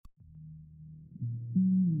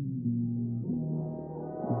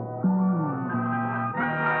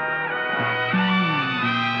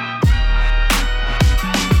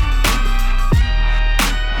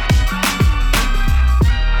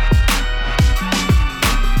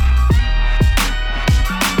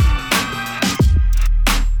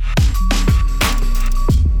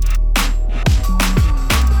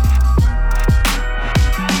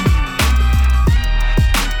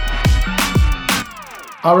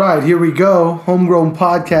All right, here we go. Homegrown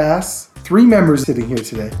Podcast. 3 members sitting here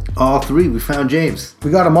today. All 3. We found James.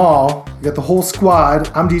 We got them all. We got the whole squad.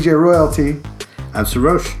 I'm DJ Royalty. I'm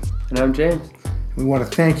Sarosh. And I'm James. We want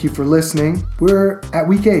to thank you for listening. We're at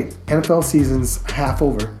week 8. NFL season's half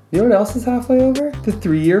over. You know what else is halfway over? The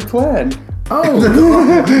 3-year plan. Oh,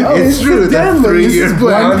 it's true. That 3-year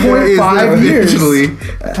plan 1.5 years.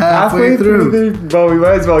 Halfway through. Well, we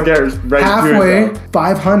might as well get right Halfway, through it.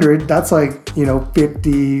 500. That's like,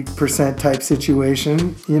 50% type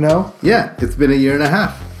situation, Yeah, it's been a year and a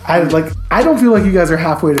half. I don't feel like you guys are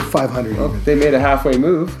halfway to 500 Well, even. they made a halfway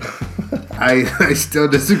move. I still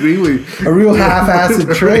disagree with you. A real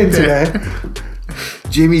half-assed trade today.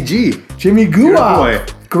 Jimmy G. Jimmy Your Guap. boy.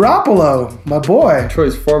 Garoppolo, my boy.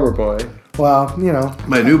 Troy's former boy. Well,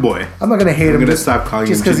 My new boy. I'm not going to hate him. I'm going to stop calling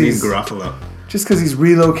him Jimmy Garoppolo. Just because he's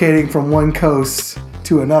relocating from one coast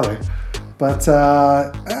to another. But,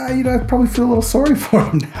 I probably feel a little sorry for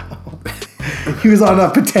him now. He was on a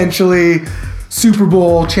potentially Super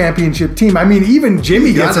Bowl championship team. I mean, even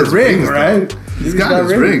Jimmy gets a ring, right? He's got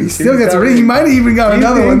his ring. He still gets a ring. He might have even got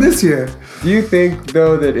another one this year. Do you think,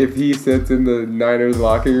 though, that if he sits in the Niners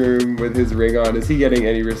locker room with his ring on, is he getting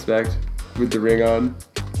any respect with the ring on?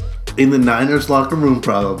 In the Niners locker room,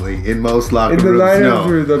 probably. In most locker rooms, In the Niners no.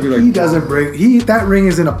 room, they'll be like... He doesn't bring... That ring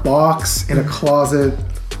is in a box, in a closet.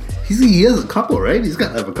 He has a couple, right? He's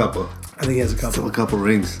got to have a couple. I think he has a couple. Still a couple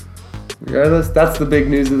rings. Regardless, that's the big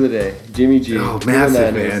news of the day. Jimmy G. Oh,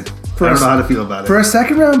 massive, man. I don't know how to feel about it. For a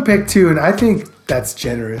second-round pick, too, and I think that's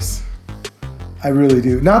generous. I really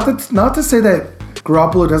do. Not to say that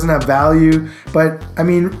Garoppolo doesn't have value, but, I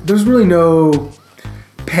mean, there's really no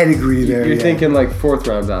pedigree there You're yet. thinking like 4th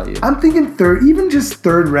round value. I'm thinking third, even just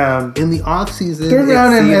third round. In the offseason, Third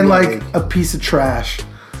round and like a piece of trash.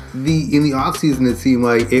 In the offseason, it seemed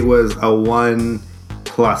like it was a 1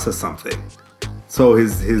 plus a something. So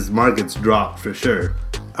his markets dropped for sure.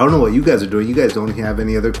 I don't know what you guys are doing. You guys don't have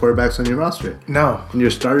any other quarterbacks on your roster. No. And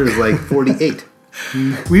your starter is like 48.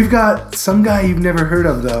 We've got some guy you've never heard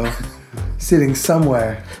of, though, sitting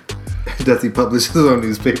somewhere. Does he publish his own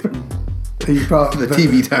newspaper? He probably, The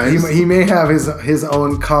TV Times. He may have his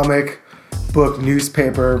own comic book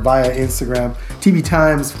newspaper via Instagram. TV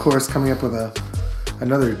Times, of course, coming up with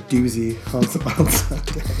another doozy on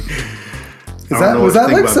Sunday. Was that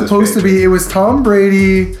like supposed to be? It was Tom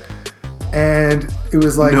Brady, and it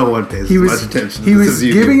was like no one pays much attention. He was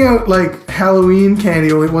giving out like Halloween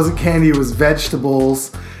candy. Only it wasn't candy; it was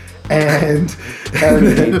vegetables. And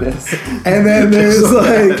then there's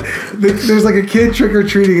like a kid trick or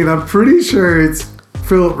treating, and I'm pretty sure it's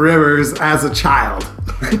Phillip Rivers as a child.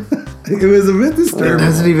 It was a bit disturbing. It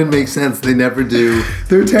doesn't even make sense. They never do.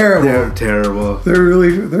 They're terrible. They're terrible. They're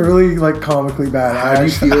really like comically bad. How do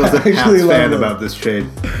you feel as a Pats fan about this trade?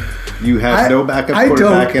 You have no backup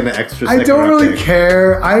quarterback and an extra second I don't really pick.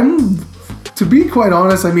 care. To be quite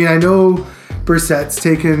honest, I mean, I know Brissett's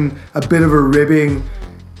taken a bit of a ribbing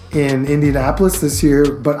in Indianapolis this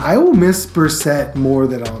year, but I will miss Brissett more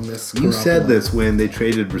than I'll miss Garoppolo. You said this when they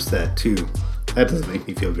traded Brissett too. That doesn't make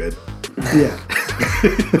me feel good. Yeah.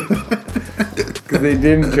 Because they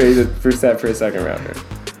didn't trade Brissett for a second rounder.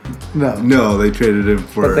 No, they traded him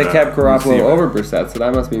for. But they kept Garoppolo receiver. over Brissett, so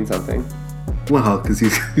that must mean something. Well, because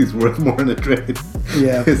he's worth more in a trade.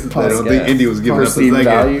 Yeah. I don't think Indy was giving up a Perceived second.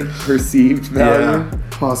 value. Perceived value. Yeah.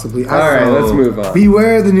 Possibly. All right, let's move on.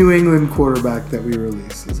 Beware the New England quarterback that we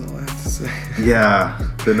released, is all I have to say. Yeah,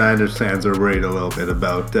 the Niners fans are worried a little bit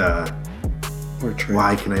about Trey.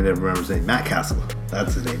 why can I never remember his name? Matt Castle.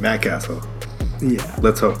 That's his name, Matt Castle. Yeah.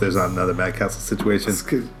 Let's hope there's not another Matt Castle situation. This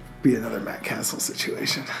could be another Matt Castle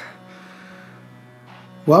situation.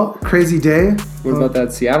 Well, crazy day. What about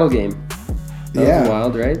that Seattle game? That was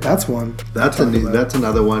wild, right? That's one. That's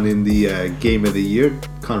another one in the Game of the Year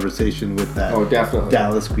conversation with that definitely.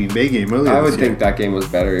 Dallas Green Bay game earlier. I would this year. think that game was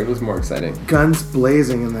better. It was more exciting. Guns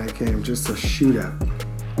blazing in that game. Just a shootout.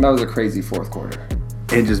 That was a crazy 4th quarter.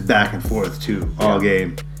 And just back and forth too, all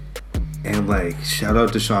game. And like, shout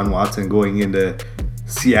out to Sean Watson going into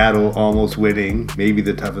Seattle, almost winning, maybe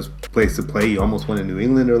the toughest place to play. He almost won in New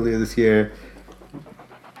England earlier this year.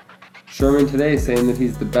 Sherman today saying that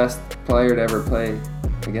he's the best player to ever play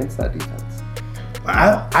against that defense.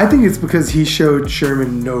 Wow. I think it's because he showed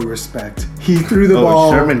Sherman no respect. He threw the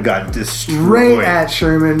ball Sherman got destroyed. right at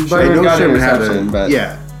Sherman. But Sherman got an Sherman had interception, but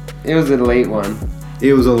it was a late one.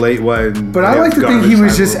 It was a late one. I like to think he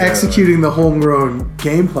was just executing the homegrown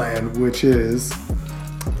game plan, which is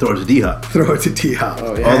throw it to D-Hop. Throw it to D-Hop.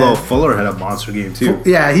 Oh, yeah. Although Fuller had a monster game too.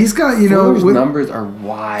 Yeah, he's got, Fuller's numbers are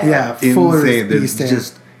wild. Yeah, Fuller's insane. beasting.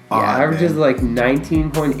 Just odd, averages man. like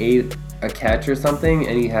 19.8 a catch or something,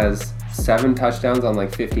 and he has 7 touchdowns on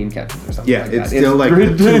like 15 catches or something. Yeah, like it's that. still like the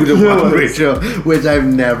 2-to-1 ridiculous. ratio, which I've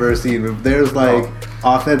never seen. There's like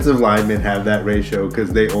offensive linemen have that ratio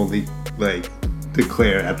because they only like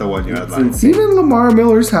declare at the 1 yard line. insane. Even Lamar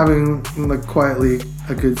Miller's having like quietly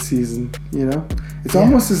a good season. You know, it's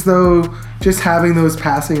almost as though just having those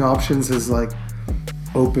passing options has like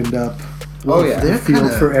opened up. Oh, yeah. the They're field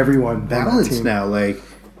kinda for everyone. on that Balanced team. now, like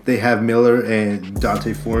they have Miller and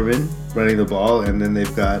Dante Foreman running the ball, and then they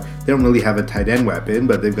don't really have a tight end weapon,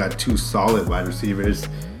 but they've got 2 solid wide receivers,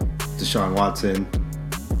 Deshaun Watson.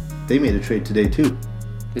 They made a trade today too.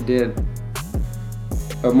 It did.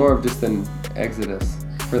 But more of just an exodus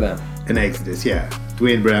for them. An exodus, yeah.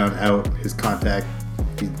 Dwayne Brown out, his contact.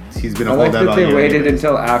 He's been a I like holdout that all they year waited anyways.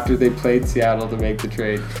 until after they played Seattle to make the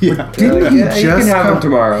trade. Yeah. Didn't like, he yeah, you just can have him come-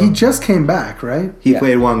 tomorrow. He just came back, right? He Yeah.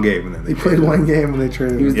 played one game and then they He played traded one him. game when they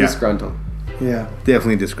traded He was him. Yeah. disgruntled. Yeah.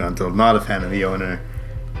 Definitely disgruntled. Not a fan of the owner.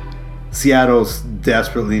 Seattle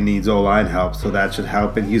desperately needs O-line help, so that should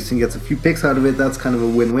help. And Houston gets a few picks out of it. That's kind of a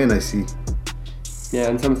win-win, I see. Yeah,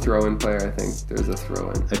 and some throw-in player, I think. There's a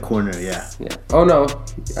throw-in. A corner, yeah. Yeah. Oh, no.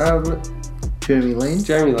 Jeremy Lane?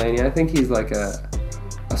 Jeremy Lane, yeah, I think he's like a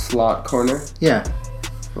slot corner. Yeah.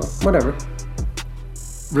 Well, whatever.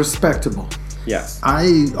 Respectable. Yes.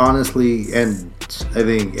 I honestly, and I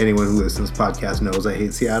think anyone who listens to this podcast knows I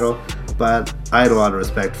hate Seattle, but I had a lot of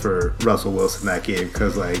respect for Russell Wilson that game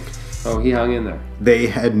because, like, Oh, he hung in there. they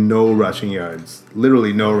had no rushing yards.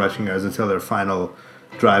 Literally no rushing yards until their final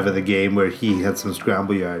drive of the game where he had some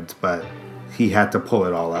scramble yards, but he had to pull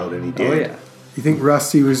it all out, and he did. Oh, yeah. You think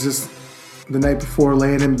Rusty was just the night before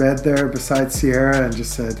laying in bed there beside Sierra and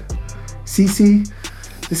just said, Cece,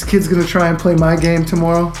 this kid's going to try and play my game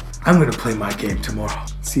tomorrow. I'm going to play my game tomorrow.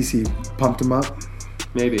 Cece pumped him up.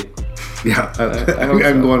 Maybe. Yeah, I hope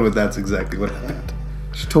I'm so. going with that's exactly what happened.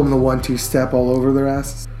 She told him the 1-2 step all over their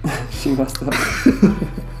asses. She must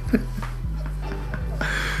have.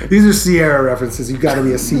 These are Sierra references. You got to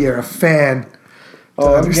be a Sierra fan.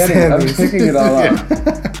 Oh, I'm understand I'm these. picking it all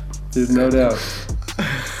up. There's no doubt.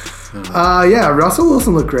 Yeah, Russell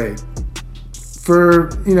Wilson looked great. For,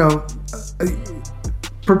 you know,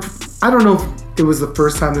 I don't know if it was the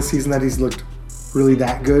first time this season that he's looked really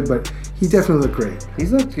that good, but he definitely looked great.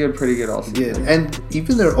 He's looked good, pretty good all Did. season. And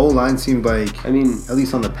even their O-line seemed like, I mean, at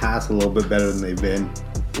least on the pass, a little bit better than they've been.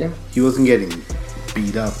 yeah. He wasn't getting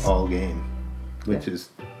beat up all game, which is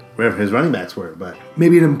wherever his running backs were. But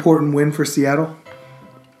Maybe an important win for Seattle.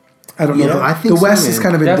 I don't You know. know, I think the so, West man. is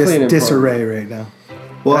kind of in Definitely an important disarray right now.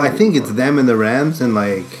 well, I think it's them and the Rams, and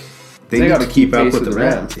like they need gotta to keep keep up pace with the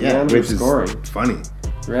Rams. The Yeah, Rams are which is scoring. funny.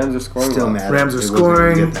 The Rams are scoring Still well. mad. Rams are it wasn't able to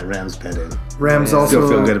scoring. Get that Rams bet in. Rams Yeah. also Still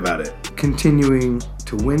feel good about it. continuing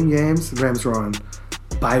to win games. The Rams are on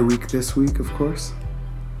bye week this week, of course.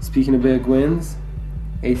 Speaking of big wins,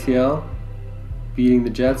 ATL beating the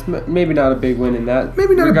Jets. Maybe not a big win in that.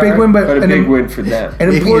 Maybe not a regard, big win, but a an big im- win for them. An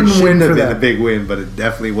Maybe important it win shouldn't for have been them. a big win, but it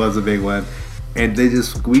definitely was a big one. And they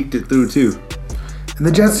just squeaked it through too. And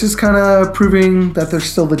the Jets just kind of proving that they're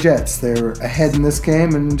still the Jets. They're ahead in this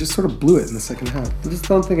game and just sort of blew it in the second half. I just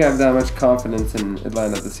don't think I have that much confidence in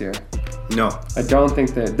Atlanta this year. No. I don't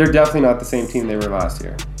think that they're definitely not the same team they were last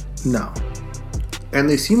year. No. And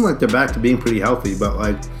they seem like they're back to being pretty healthy, but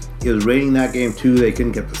like it was raining that game too. They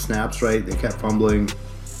couldn't get the snaps right. They kept fumbling.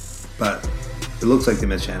 But it looks like they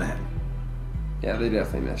missed Shanahan. Yeah, they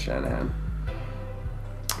definitely missed Shanahan.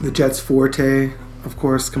 The Jets' forte, of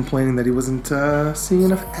course, complaining that he wasn't seeing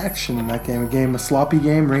enough action in that game. A sloppy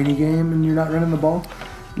game, rainy game, and you're not running the ball.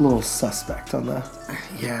 A little suspect on the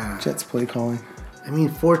Yeah. Jets' play calling. I mean,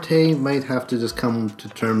 Forte might have to just come to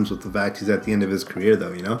terms with the fact he's at the end of his career,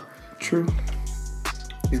 though, you know? True.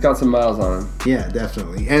 He's got some miles on him. Yeah,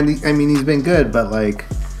 definitely. And I mean, he's been good, but like,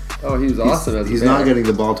 Oh, he was awesome as a he's player. not getting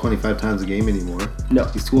the ball 25 times a game anymore. No,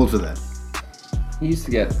 He's too old for that. he used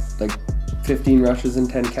to get like 15 rushes and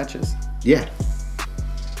 10 catches. Yeah.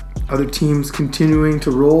 Other teams continuing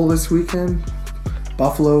to roll this weekend.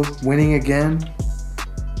 Buffalo winning again.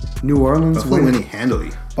 New Orleans Buffalo winning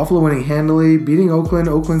handily. Buffalo winning handily, beating Oakland.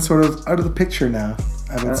 Oakland sort of out of the picture now,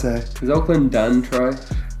 I would say. Is Oakland done, Troy?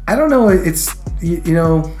 I don't know. It's, you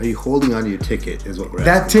know, Are you holding on to your ticket is what we're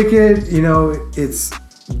that asking. ticket, you know, it's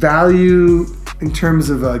value in terms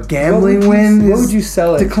of a gambling win. What is would you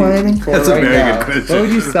sell it declining? to for That's a right very now? good question. What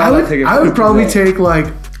would you sell that ticket I for would probably today? take like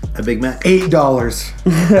A Big Mac?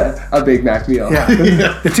 $8. a Big Mac meal.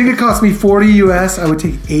 Yeah. The ticket cost me $40 US. I would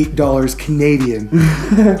take $8 Canadian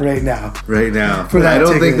right now. Right now. For that I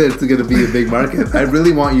don't ticket. think that it's going to be a big market. I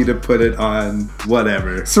really want you to put it on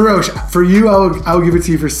whatever. Sarosh, for you, I will give it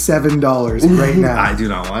to you for $7 right now. I do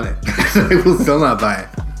not want it. I will still not buy it.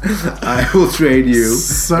 I will trade you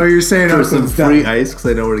So you're saying for some Oakland's free done. ice because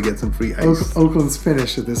I know where to get some free ice. Oakland's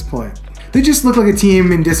finished at this point. They just look like a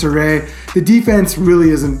team in disarray. The defense really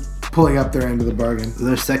isn't pulling up their end of the bargain.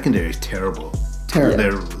 Their secondary is terrible. Terrible.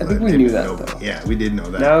 Yeah. I think we knew that, though. Yeah, we did know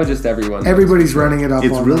that. Now just everyone. Everybody's running it up.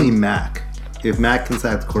 It's on really them. Mac. If Mac can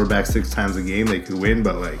sack the quarterback 6 times a game, they could win.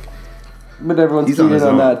 But like, But everyone's He's on cheating his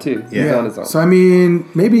on own. that too. He's Yeah. on his own. So I mean,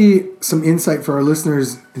 maybe some insight for our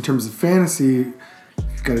listeners in terms of fantasy. If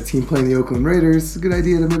you've got a team playing the Oakland Raiders, it's a good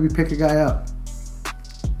idea to maybe pick a guy up.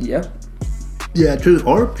 Yeah. yeah, true.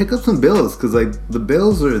 Or pick up some Bills because like the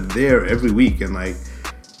Bills are there every week, and like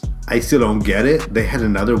I still don't get it. They had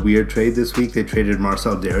another weird trade this week. They traded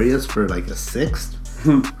Marcel Darius for like a 6th,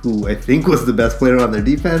 who I think was the best player on their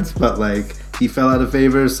defense, but like he fell out of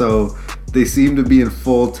favor. So they seem to be in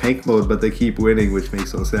full tank mode, but they keep winning, which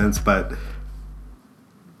makes no sense. But way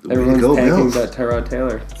to Everyone's go, tanking Bills. that Tyrod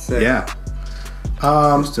Taylor. Sick. Yeah,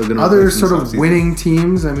 still gonna Other replace him sort this of offseason. winning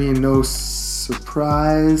teams. I mean, no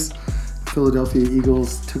surprise. Philadelphia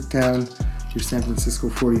Eagles took down your San Francisco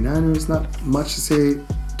 49ers. Not much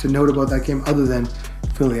to note about that game other than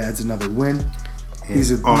Philly adds another win.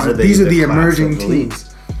 These are the class emerging of the league?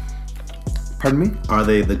 teams. Pardon me? Are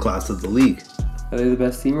they the class of the league? Are they the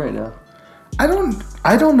best team right now? I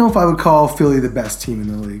don't know if I would call Philly the best team in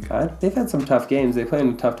the league. They've had some tough games. They play in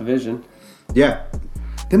a tough division. Yeah,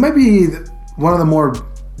 They might be one of the more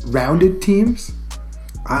rounded teams.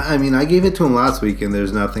 I mean, I gave it to them last week, and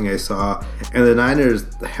there's nothing I saw. And the Niners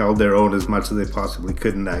held their own as much as they possibly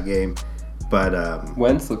could in that game. But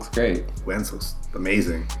Wentz looks great. Wentz looks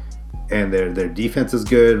amazing. And their defense is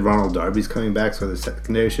good. Ronald Darby's coming back, so the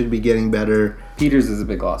secondary should be getting better. Peters is a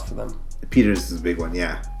big loss for them. Peters is a big one,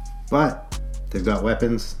 yeah. But they've got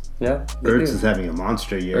weapons. Yeah. they Ertz do. is having a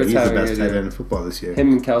monster year. Ertz He's the having a best good tight year. end in football this year.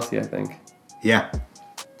 Him and Kelsey, I think. Yeah.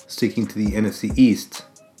 Sticking to the NFC East,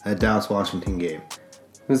 that Dallas-Washington game.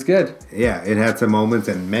 It was good. Yeah, it had some moments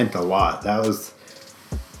and meant a lot. That was,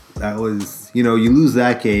 you lose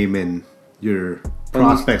that game and your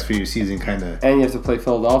prospects for your season kind of, And you have to play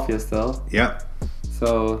Philadelphia still. yep.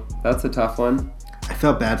 So that's a tough one. I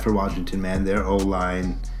felt bad for Washington, man. Their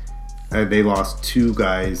O-line, they lost 2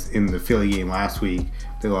 guys in the Philly game last week.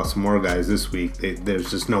 They lost some more guys this week. There's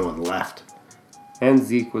just no one left. And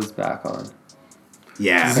Zeke was back on.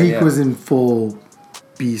 Yeah. Zeke yeah. was in full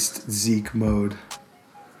beast Zeke mode.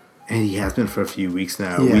 And he has been for a few weeks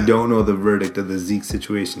now. Yeah. We don't know the verdict of the Zeke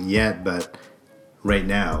situation yet, but right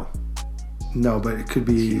now, No, but it could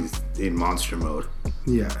be, he's in monster mode.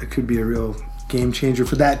 yeah, it could be a real game changer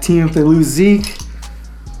for that team if they lose Zeke.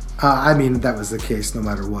 I mean, that was the case no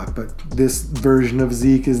matter what, but this version of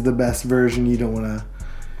Zeke is the best version. You don't want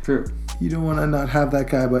True. to not have that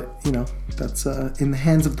guy, but, that's in the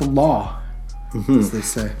hands of the law, as they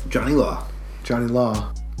say. Johnny Law. Johnny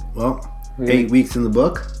Law. Well, Okay. 8 weeks in the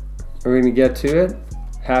book. We're going to get to it.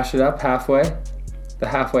 Hash it up halfway. The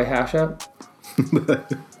halfway hash up.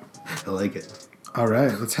 I like it. All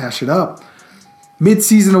right, let's hash it up.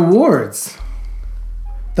 Mid-season awards.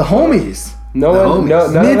 The homies. No The one,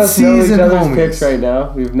 homies. none of us know each Mid-season other's homies. picks right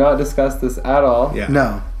now. We've not discussed this at all. Yeah.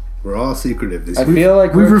 No, We're all secretive this I week. feel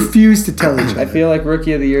like we rookie, refuse to tell each other. I feel like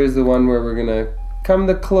Rookie of the Year is the one where we're gonna come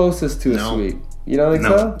the closest to a No. sweep. You don't think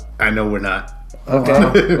No, so? I know we're not. Okay.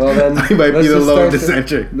 wow. Well then, I might be let's the just lone start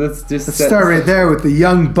dissenter. Let's just Let's set- start right there with the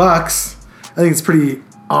Young Bucks. I think it's a pretty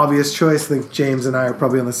obvious choice. I think James and I are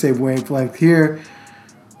probably on the same wavelength here.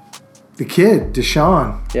 The kid,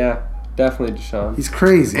 Deshaun. Yeah, definitely Deshaun. He's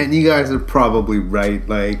crazy. And you guys are probably right.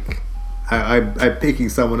 Like, I'm picking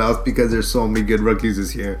someone else because there's so many good rookies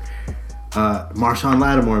this year. Marshawn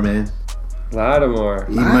Lattimore, man. Lattimore.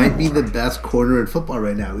 He might be the best corner in football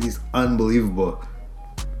right now. He's unbelievable.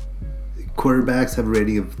 Quarterbacks have a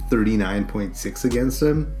rating of 39.6 against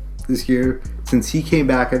him this year. Since he came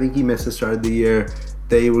back, I think he missed the start of the year.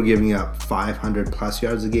 They were giving up 500 plus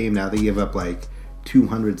yards a game. Now they give up like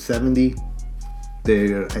 270.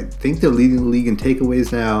 I think they're leading the league in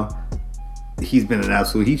takeaways now. He's been an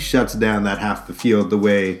absolute. He shuts down that half the field the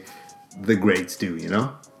way the greats do.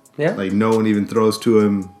 Yeah. Like no one even throws to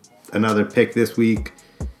him. Another pick this week.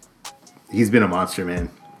 He's been a monster, man.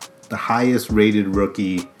 The highest rated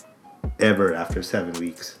rookie ever after 7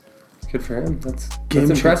 weeks. Good for him. That's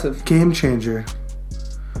Game impressive. Game changer.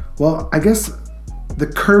 Well, I guess the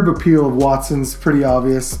curb appeal of Watson's pretty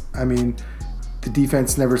obvious. I mean, the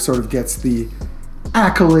defense never sort of gets the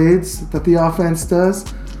accolades that the offense does,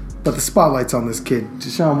 but the spotlight's on this kid.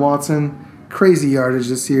 Deshaun Watson, crazy yardage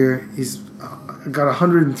this year. He's got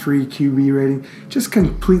 103 QB rating. Just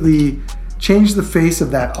completely changed the face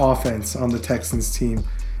of that offense on the Texans team.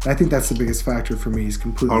 And I think that's the biggest factor for me. He's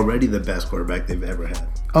completely Already the best quarterback they've ever had.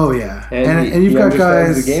 Oh yeah, And, and you've he got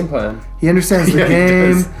understands guys. the game plan. He understands the Yeah, he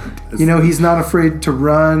game. does. You know, he's not afraid to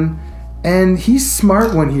run, and he's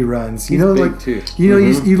smart when he runs. You He's know, big, like too. you know,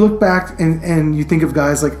 you look back and you think of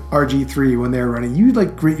guys like RG3 when they're running. You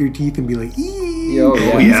like grit your teeth and be like, "Ee, Oh,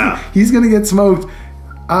 yeah. Yeah. he's gonna get smoked."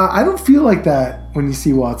 I don't feel like that when you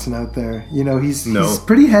see Watson out there. You know, he's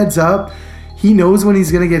pretty heads up. He knows when he's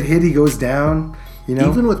gonna get hit. He goes down. You know,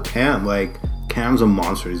 Even with Cam, like Cam's a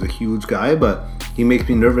monster. He's a huge guy, but he makes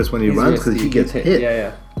me nervous when he runs because he gets hit.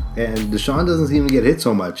 Yeah. And Deshaun doesn't seem to get hit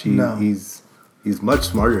so much. No. He's much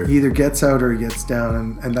smarter. he either gets out or he gets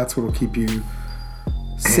down, and that's what will keep you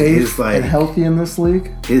safe he's like- and healthy in this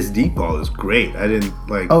league. His deep ball is great. I didn't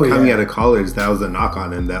like Oh, coming yeah. out of college. That was a knock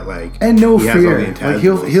on him. That like And no he has all fear. the Like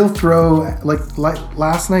intangibles. he'll throw like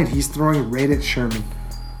last night he's throwing right at Sherman.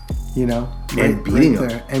 You know, And beating him.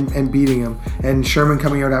 there and beating him. And Sherman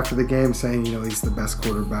coming out after the game saying, you know, he's the best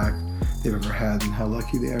quarterback they've ever had and how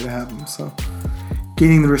lucky they are to have him. So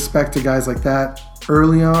gaining the respect of guys like that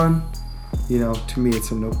early on, you know, to me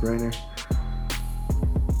it's a no-brainer.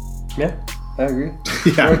 Yeah, I agree.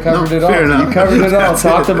 Yeah, We covered no, it all. fair enough. You covered it all. That's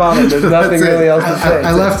Talked it. about it. There's nothing That's it. really else to say.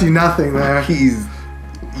 I left you nothing there.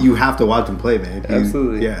 You have to watch him play, man.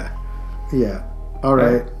 Absolutely. Yeah. Yeah. All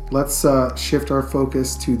right. Let's shift our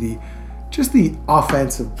focus to the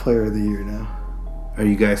offensive player of the year now. Are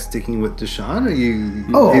you guys sticking with Deshaun? Are you?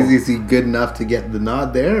 Oh. Is he good enough to get the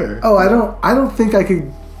nod there? Or? Oh, I don't think I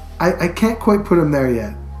could. I can't quite put him there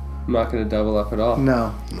yet. I'm not going to double up at all.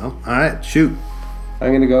 No. No. All right, shoot. I'm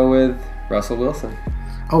going to go with Russell Wilson.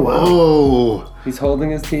 Oh wow. Oh. He's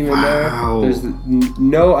holding his team in Wow. there. There's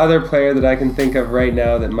no other player that I can think of right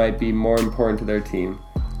now that might be more important to their team.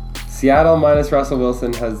 Seattle minus Russell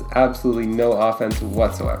Wilson has absolutely no offense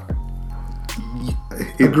whatsoever.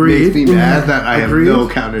 It Agreed. makes me mad that I have Agreed. no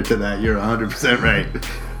counter to that. You're 100% right.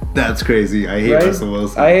 That's crazy. I hate Right? Russell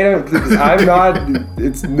Wilson. I hate him. I'm not.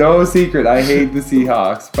 It's no secret. I hate the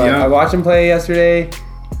Seahawks. But Yeah. I watched him play yesterday.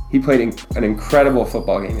 He played an incredible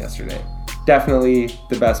football game yesterday. Definitely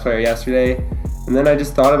the best player yesterday. And then I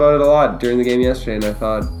just thought about it a lot during the game yesterday, and I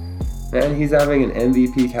thought, man, he's having an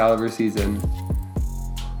MVP caliber season.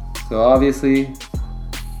 So obviously,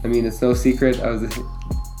 I mean, it's no secret.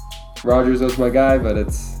 Rodgers was my guy, but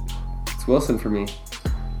it's Wilson for me.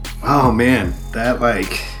 Oh man, that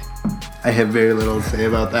I have very little to say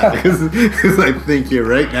about that because I think you're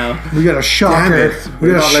right now. We got a shocker. it. We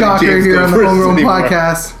We're got not a letting shocker James here go on the first Homegrown anymore.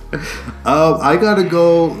 Podcast. I gotta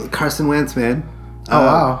go Carson Wentz, man. Oh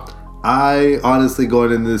wow. I honestly,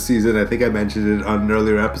 going into this season, I think I mentioned it on an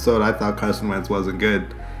earlier episode, I thought Carson Wentz wasn't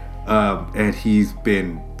good. And he's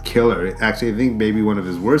been killer. Actually, I think maybe one of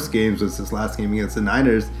his worst games was his last game against the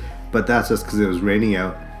Niners, but that's just because it was raining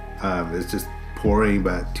out. It's just pouring,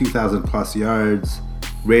 but 2,000 plus yards,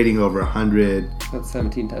 rating over 100, That's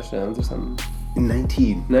 17 touchdowns or something.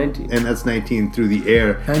 19. 19. And that's 19 through the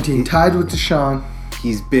air. 19 tied with Deshaun.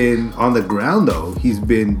 He's been on the ground though. He's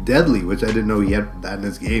been deadly, which I didn't know he had that in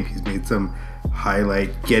his game. He's made some highlight,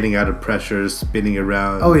 getting out of pressure, spinning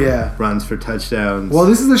around. Oh yeah. Runs for touchdowns. Well,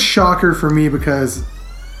 this is a shocker for me because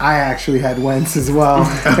I actually had Wentz as well,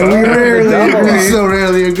 and we rarely Double. we agree. so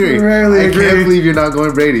rarely agree. We rarely I agree. can't believe you're not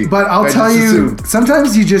going Brady. But I'll I tell just you, assumed.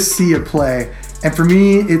 sometimes you just see a play, and for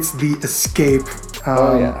me, it's the escape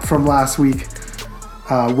from last week.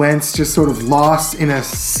 Wentz just sort of lost in a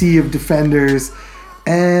sea of defenders,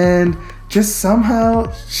 and just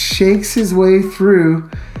somehow shakes his way through,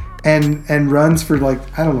 and runs for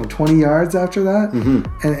 20 yards after that,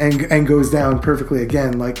 and goes down perfectly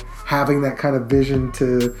again, like having that kind of vision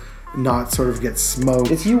to not sort of get smoked.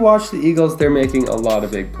 If you watch the Eagles, they're making a lot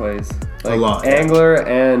of big plays. Like A lot. Angler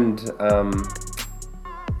and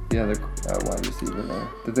the other wide receiver there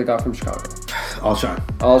that they got from Chicago. Alshon.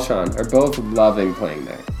 Alshon are both loving playing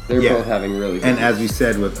there. They're Yeah. both having really good And games. as we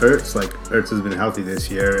said with Ertz, Ertz has been healthy this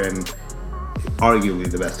year and arguably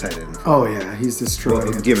the best tight end. Oh yeah, he's destroying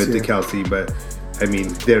Well, it give this it to year. Kelsey, but I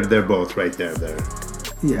mean they're both right there. They're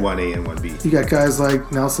Yeah. 1A and 1B. You got guys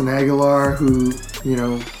like Nelson Aguilar, who,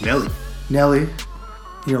 Nelly. Nelly,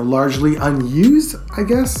 largely unused, I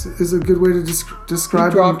guess, is a good way to He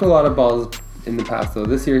describe dropped him. a lot of balls in the past, though.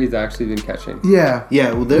 This year, he's actually been catching. Yeah.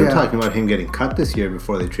 Yeah, well, they were Yeah. talking about him getting cut this year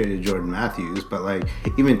before they traded Jordan Matthews, but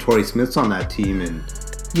even Torrey Smith's on that team, and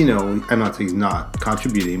I'm not saying he's not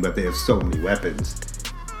contributing, but they have so many weapons.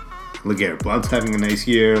 LeGarrette Blount's having a nice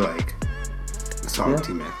year, solid Yeah.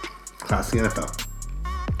 team, man. Classic NFL.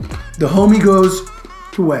 The homie goes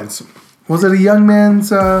to Wentz. Was it a young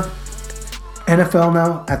man's NFL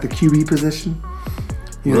now at the QB position?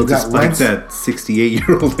 Well, you got despite Wentz, that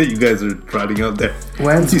 68-year-old that you guys are trotting out there,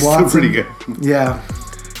 Wentz, he's Watson. still pretty good. Yeah.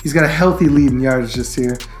 He's got a healthy lead in yardage this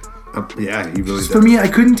year. Yeah, he really does. For me, I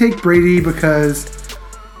couldn't take Brady because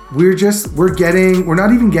we're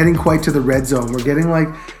not even getting quite to the red zone. We're getting like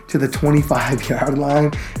to the 25-yard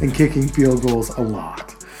line and kicking field goals a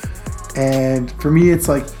lot. And for me, it's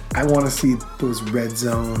like I want to see those red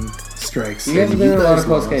zone strikes. You guys have been in a lot of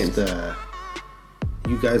close games.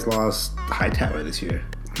 You guys lost Hightower this year.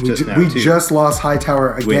 We just lost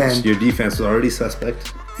Hightower again. Which your defense was already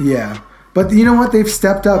suspect. Yeah. But you know what? They've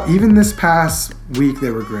stepped up. Even this past week,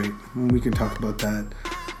 they were great. We can talk about that.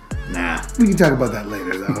 Nah. We can talk about that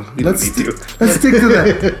later, though. Let's stick to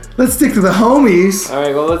the homies. All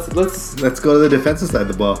right. Well, let's go to the defensive side of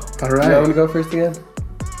the ball. All right. You want me to go first again?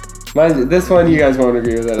 This one you guys won't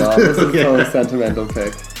agree with at all. This is a total sentimental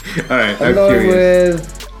pick. All right. I'm going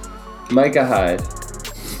with Micah Hyde.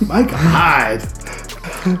 Micah Hyde.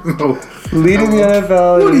 Leading the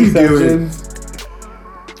NFL in receptions.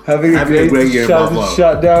 Having a great year in Buffalo.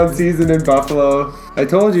 shutdown season in Buffalo. I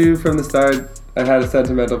told you from the start I had a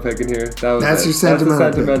sentimental pick in here. That's a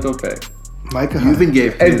sentimental pick. Micah You Hyde. even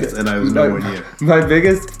gave hints and I was nowhere near. My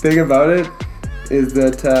biggest thing about it is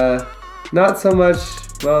that not so much,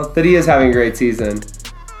 that he is having a great season,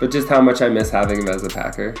 but just how much I miss having him as a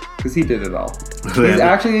Packer because he did it all. He's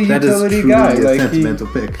actually a utility guy. That is truly a sentimental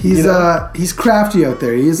pick. He's crafty out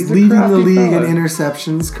there. He's leading the league in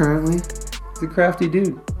interceptions currently. He's a crafty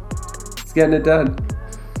dude. He's getting it done.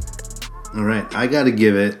 All right, I got to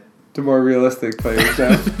give it to more realistic players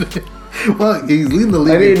now. Well, he's leading the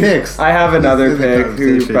league in picks. I have another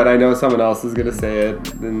pick, but I know someone else is going to say it.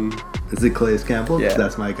 Then is it Calais Campbell? Yeah.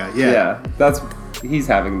 That's my guy. Yeah. He's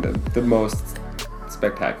having the most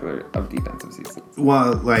spectacular of defensive seasons.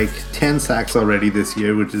 Well, like 10 sacks already this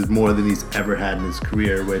year, which is more than he's ever had in his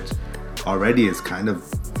career, which already is kind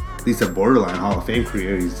of at least a borderline Hall of Fame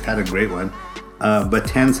career. He's had a great one. But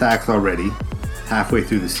 10 sacks already, halfway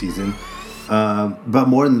through the season. But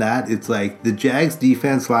more than that, it's like the Jags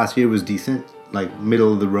defense last year was decent, like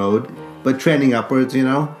middle of the road, but trending upwards, you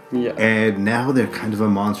know? Yeah. And now they're kind of a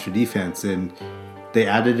monster defense. And they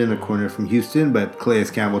added in a corner from Houston, but Calais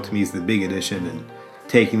Campbell to me is the big addition. And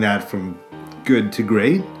taking that from good to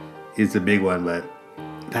great is a big one. But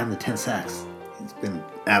down to 10 sacks, he's been an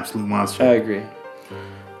absolute monster. I agree.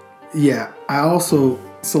 Yeah, I also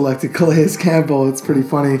selected Calais Campbell. It's pretty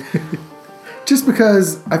funny. Just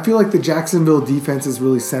because I feel like the Jacksonville defense is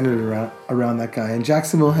really centered around that guy. And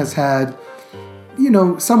Jacksonville has had,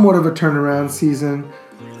 somewhat of a turnaround season.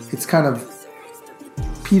 It's kind of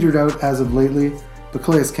petered out as of lately. But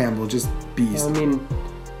Calais Campbell, just beast. I mean,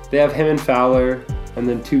 they have him and Fowler and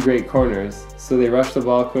then two great corners. So they rush the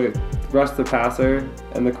ball quick, rush the passer,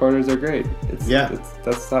 and the corners are great.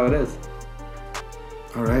 That's how it is.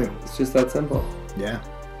 All right. It's just that simple. Yeah.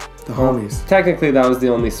 The homies. Technically, that was the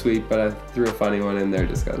only sweep, but I threw a funny one in there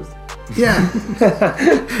just because. Yeah.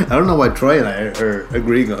 I don't know why Troy and I are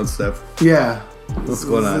agreeing on stuff. Yeah. What's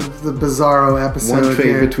going on? The bizarro episode. One trade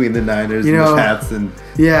here. between the Niners and the Pats, and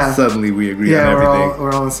suddenly we agree on everything.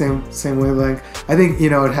 We're all on the same wavelength. I think,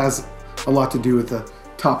 it has a lot to do with the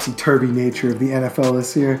topsy-turvy nature of the NFL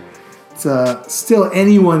this year. It's still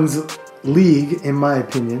anyone's league, in my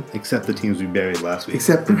opinion. Except the teams we buried last week.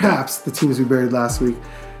 Except perhaps the teams we buried last week.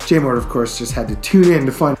 J-Mort, of course, just had to tune in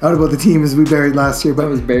to find out about the teams we buried last year. But I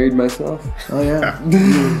was buried myself. Oh, yeah.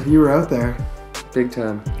 you were out there. Big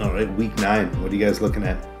time. All right, week 9. What are you guys looking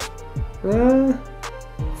at?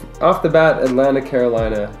 Off the bat, Atlanta,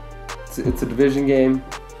 Carolina. It's a division game.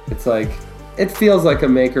 It's like, it feels like a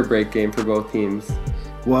make or break game for both teams.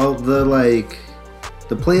 Well, the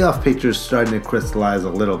playoff picture is starting to crystallize a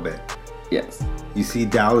little bit. Yes. You see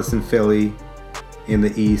Dallas and Philly in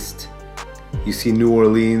the East. You see New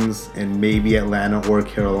Orleans and maybe Atlanta or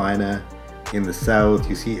Carolina in the South.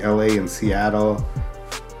 You see LA and Seattle.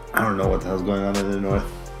 I don't know what the hell's going on in the North.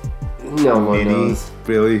 No one knows.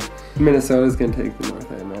 Really? Minnesota's going to take the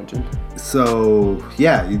North, I imagine. So,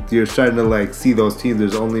 yeah, you're starting to see those teams.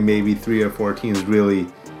 There's only maybe 3 or 4 teams really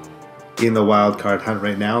in the wild card hunt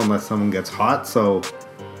right now unless someone gets hot. So,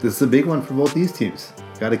 this is a big one for both these teams.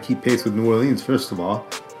 Got to keep pace with New Orleans, first of all.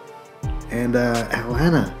 And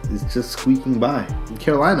Atlanta is just squeaking by. And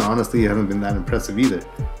Carolina, honestly, hasn't been that impressive either.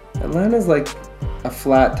 Atlanta's like a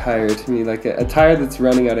flat tire to me, like a tire that's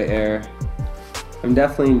running out of air. I'm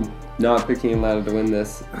definitely not picking Atlanta to win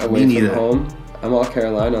this away from home. I'm all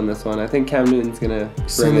Carolina on this one. I think Cam Newton's going to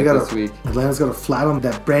bring it this week. Atlanta's got a flat on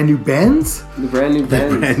that brand new Benz? The brand new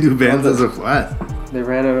Benz. That brand new Benz is a flat. They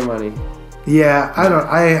ran out of money. Yeah,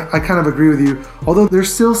 I kind of agree with you. Although they're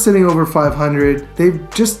still sitting over 500, they've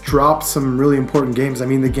just dropped some really important games. I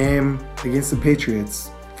mean, the game against the Patriots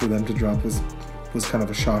for them to drop was kind of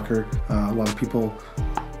a shocker. A lot of people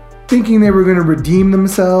thinking they were going to redeem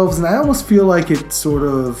themselves, and I almost feel like it sort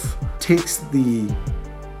of takes the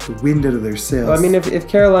wind out of their sails. Well, I mean, if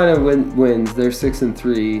Carolina wins, they're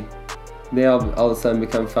 6-3. They all of a sudden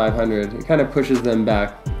become 500. It kind of pushes them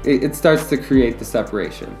back. It starts to create the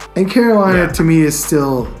separation. And Carolina, to me, is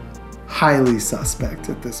still highly suspect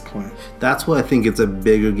at this point. That's why I think it's a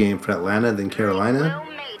bigger game for Atlanta than Carolina.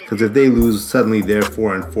 Because if they lose, suddenly they're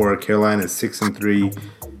 4-4. Carolina's 6-3.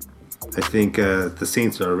 I think the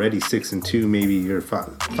Saints are already 6-2, maybe, or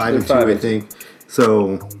 5-2. I think.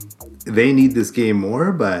 So they need this game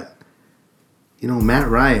more. But Matt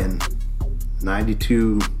Ryan,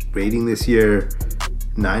 92 rating this year,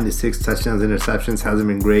 9-6 touchdowns, interceptions, hasn't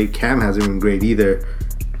been great. Cam hasn't been great either.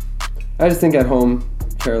 I just think at home,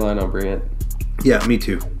 Carolina will bring it. Yeah, me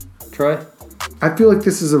too. Troy? I feel like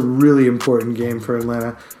this is a really important game for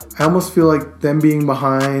Atlanta. I almost feel like them being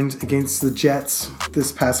behind against the Jets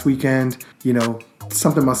this past weekend,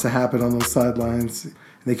 something must have happened on those sidelines. And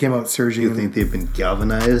they came out surging. You think they've been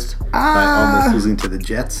galvanized by almost losing to the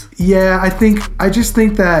Jets? Yeah, I just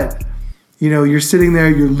think that, you're sitting there,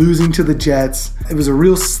 you're losing to the Jets. It was a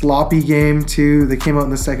real sloppy game, too. They came out in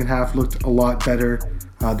the second half, looked a lot better.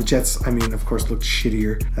 The Jets, of course, looked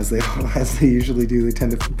shittier as they usually do. They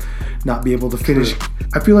tend to not be able to finish.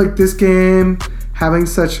 I feel like this game having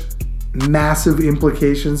such massive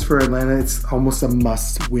implications for Atlanta, it's almost a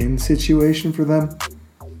must-win situation for them.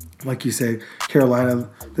 Like you say, Carolina,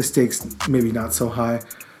 the stakes maybe not so high.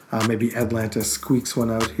 Maybe Atlanta squeaks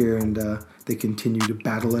one out here and they continue to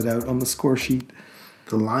battle it out on the score sheet.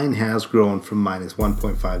 The line has grown from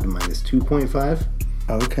 -1.5 to -2.5.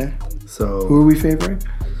 Okay. So who are we favoring?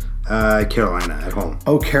 Carolina at home.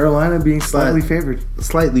 Oh, Carolina being slightly favored.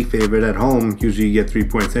 Slightly favored at home. Usually you get 3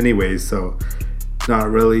 points anyways, so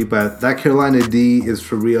not really. But that Carolina D is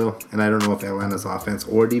for real, and I don't know if Atlanta's offense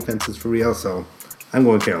or defense is for real, so I'm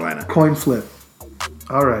going Carolina. Coin flip.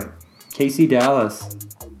 All right. KC Dallas.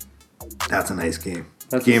 That's a nice game.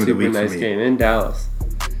 That's game a super of the week nice for me. game in Dallas.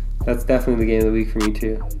 That's definitely the game of the week for me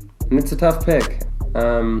too. And it's a tough pick.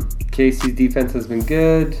 KC's defense has been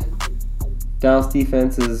good. Dallas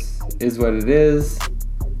defense is what it is.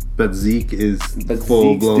 But Zeke is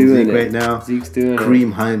full-blown Zeke right now. Zeke's doing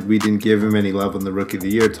Kareem Hunt, we didn't give him any love on the Rookie of the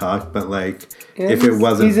Year talk, but if it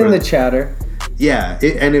wasn't he's in the chatter. Yeah,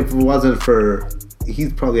 and if it wasn't for...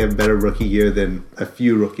 He's probably had a better rookie year than a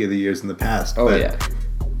few Rookie of the Years in the past. Oh, but yeah.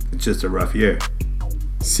 It's just a rough year.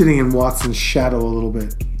 Sitting in Watson's shadow a little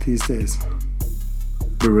bit these days.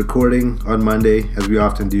 We're recording on Monday, as we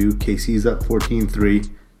often do. KC's up 14-3.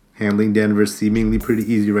 Handling Denver seemingly pretty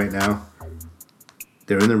easy right now.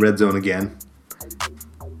 They're in the red zone again.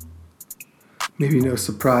 Maybe no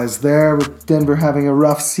surprise there with Denver having a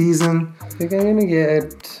rough season. I think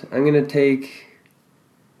I'm gonna take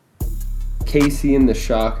KC in the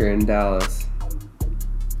shocker in Dallas.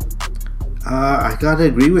 I gotta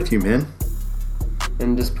agree with you, man.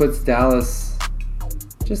 And just puts Dallas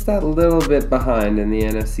just that little bit behind in the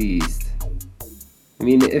NFC East. I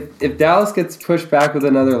mean, if Dallas gets pushed back with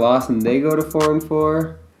another loss and they go to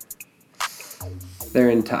 4-4, they're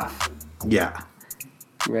in tough. Yeah.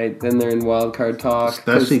 Right? Then they're in wild card talk.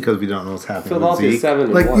 Especially because we don't know what's happening with Philadelphia Zeke.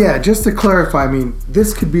 7-1. Just to clarify,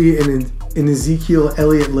 this could be an Ezekiel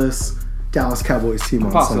Elliott-less Dallas Cowboys team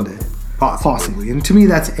on Sunday. Possibly. And to me,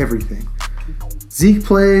 that's everything. Zeke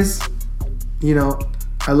plays,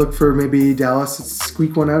 I look for maybe Dallas to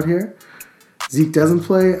squeak one out here. Zeke doesn't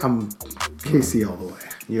play, I'm KC all the way.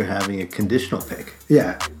 You're having a conditional pick.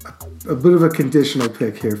 Yeah, a bit of a conditional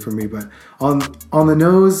pick here for me, but on the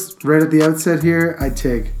nose, right at the outset here, I'd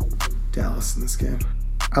take Dallas in this game.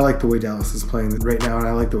 I like the way Dallas is playing right now, and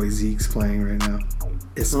I like the way Zeke's playing right now,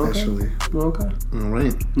 especially. Okay. All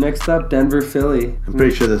right. Next up, Denver, Philly. I'm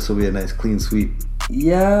pretty sure this will be a nice clean sweep.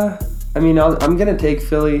 Yeah. I'm going to take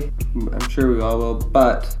Philly. I'm sure we all will,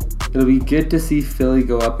 but it'll be good to see Philly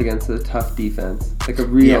go up against a tough defense, like a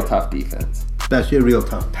real tough defense. Especially a real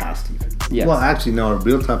tough pass defense. Yes. Well, actually, no, a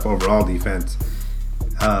real tough overall defense.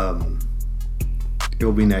 It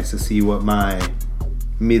will be nice to see what my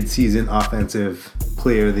mid-season offensive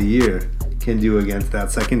player of the year can do against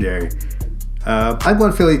that secondary. I'm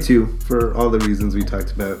going Philly too, for all the reasons we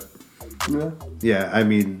talked about. Yeah,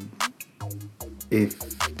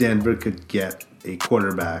 if Denver could get a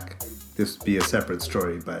quarterback, this would be a separate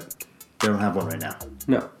story, but they don't have one right now.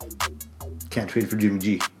 No. Can't trade for Jimmy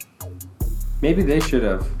G. Maybe they should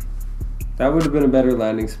have. That would have been a better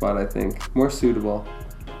landing spot, I think. More suitable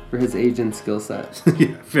for his age and skill set.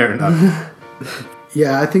 Yeah, fair enough.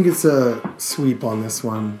 Yeah, I think it's a sweep on this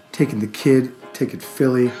one. Taking the kid, taking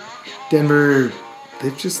Philly. Denver,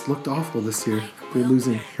 they've just looked awful this year. They're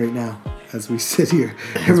losing right now. as we sit here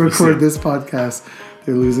and record this podcast.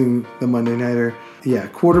 They're losing the Monday Nighter. Yeah,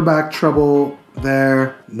 quarterback trouble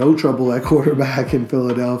there. No trouble at quarterback in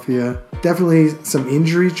Philadelphia. Definitely some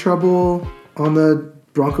injury trouble on the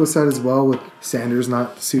Broncos side as well, with Sanders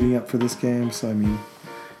not suiting up for this game. So, I mean,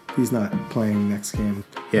 he's not playing next game.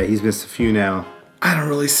 Yeah, he's missed a few now. I don't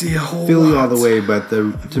really see a whole Philly lot. all the way, but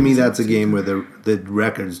to me that's a game where the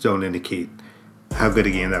records don't indicate how good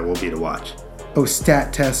a game that will be to watch. Oh,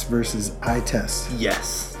 stat test versus eye test.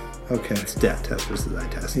 Yes. Okay. Stat test versus eye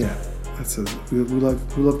test. Yeah. We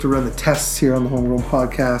love to run the tests here on the Homegrown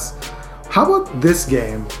Podcast. How about this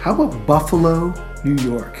game? How about Buffalo, New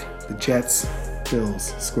York? The Jets,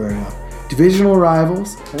 Bills squaring up. Divisional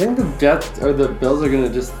rivals. I think the Jets or the Bills are going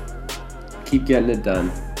to just keep getting it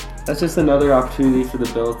done. That's just another opportunity for the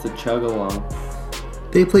Bills to chug along.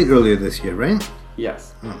 They played earlier this year, right?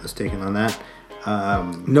 Yes. I'm not mistaken on that.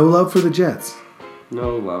 No love for the Jets.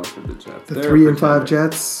 No love for the Jets. The 3-5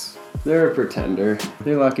 Jets. They're a pretender.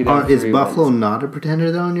 They're lucky to have Is 3 Buffalo wins. not a pretender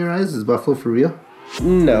though in your eyes? Is Buffalo for real?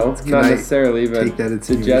 No, not I necessarily, but take that the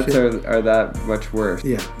insinuation? Jets are that much worse.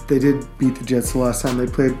 Yeah, they did beat the Jets the last time they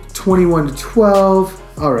played, 21-12.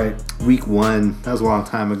 All right. Week 1. That was a long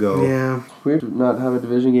time ago. Yeah. Weird to not have a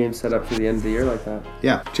division game set up for the end of the year like that.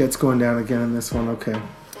 Yeah. Jets going down again in this one. Okay.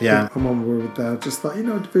 Yeah. I'm on board with that. Just thought,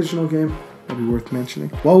 divisional game. That'd be worth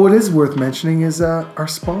mentioning. Well, what is worth mentioning is our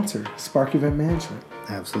sponsor, Spark Event Management.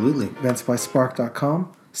 Absolutely.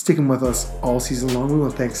 eventsbyspark.com. Sticking with us all season long. We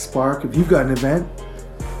want to thank Spark. If you've got an event,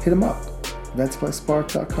 hit them up.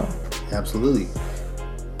 eventsbyspark.com. Absolutely.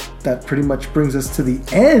 That pretty much brings us to the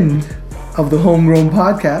end of the Homegrown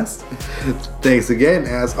Podcast. Thanks again,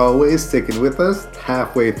 as always, sticking with us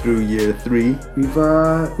halfway through year 3.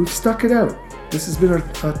 We've stuck it out. This has been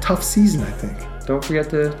a tough season, I think. Don't forget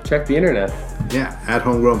to check the internet. Yeah, at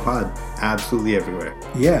Homegrown Pod. Absolutely everywhere.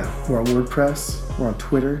 Yeah, we're on WordPress. We're on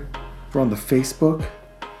Twitter. We're on the Facebook.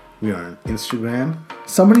 We are on Instagram.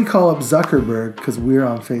 Somebody call up Zuckerberg because we're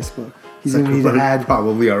on Facebook. He's going to need to Zuckerberg add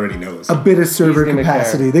probably already knows. a bit of server He's gonna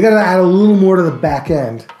capacity. care. They got to add a little more to the back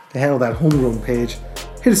end to handle that Homegrown page.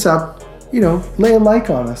 Hit us up. Lay a like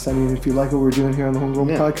on us. I mean, if you like what we're doing here on the Homegrown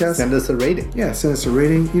Podcast. Send us a rating. Yeah, send us a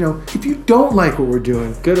rating. If you don't like what we're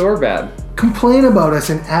doing, Good or bad. complain about us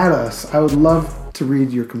and add us. I would love to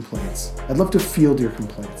read your complaints. I'd love to field your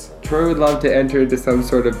complaints. Troy would love to enter into some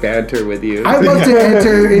sort of banter with you. I'd love to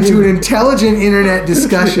enter into an intelligent internet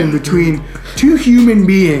discussion between two human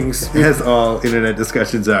beings As all internet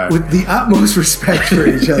discussions are. with the utmost respect for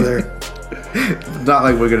each other. Not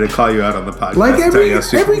like we're going to call you out on the podcast. Like and tell you how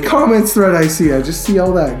stupid every you are. comments thread I see, I just see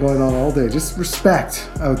all that going on all day. Just respect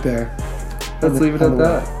out there. Let's leave it on at the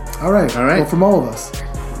that. web. All right. All right. Well, from all of us.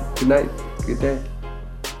 Good night. Good day.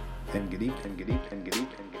 And good evening, and good evening, and good evening,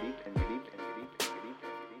 and good evening.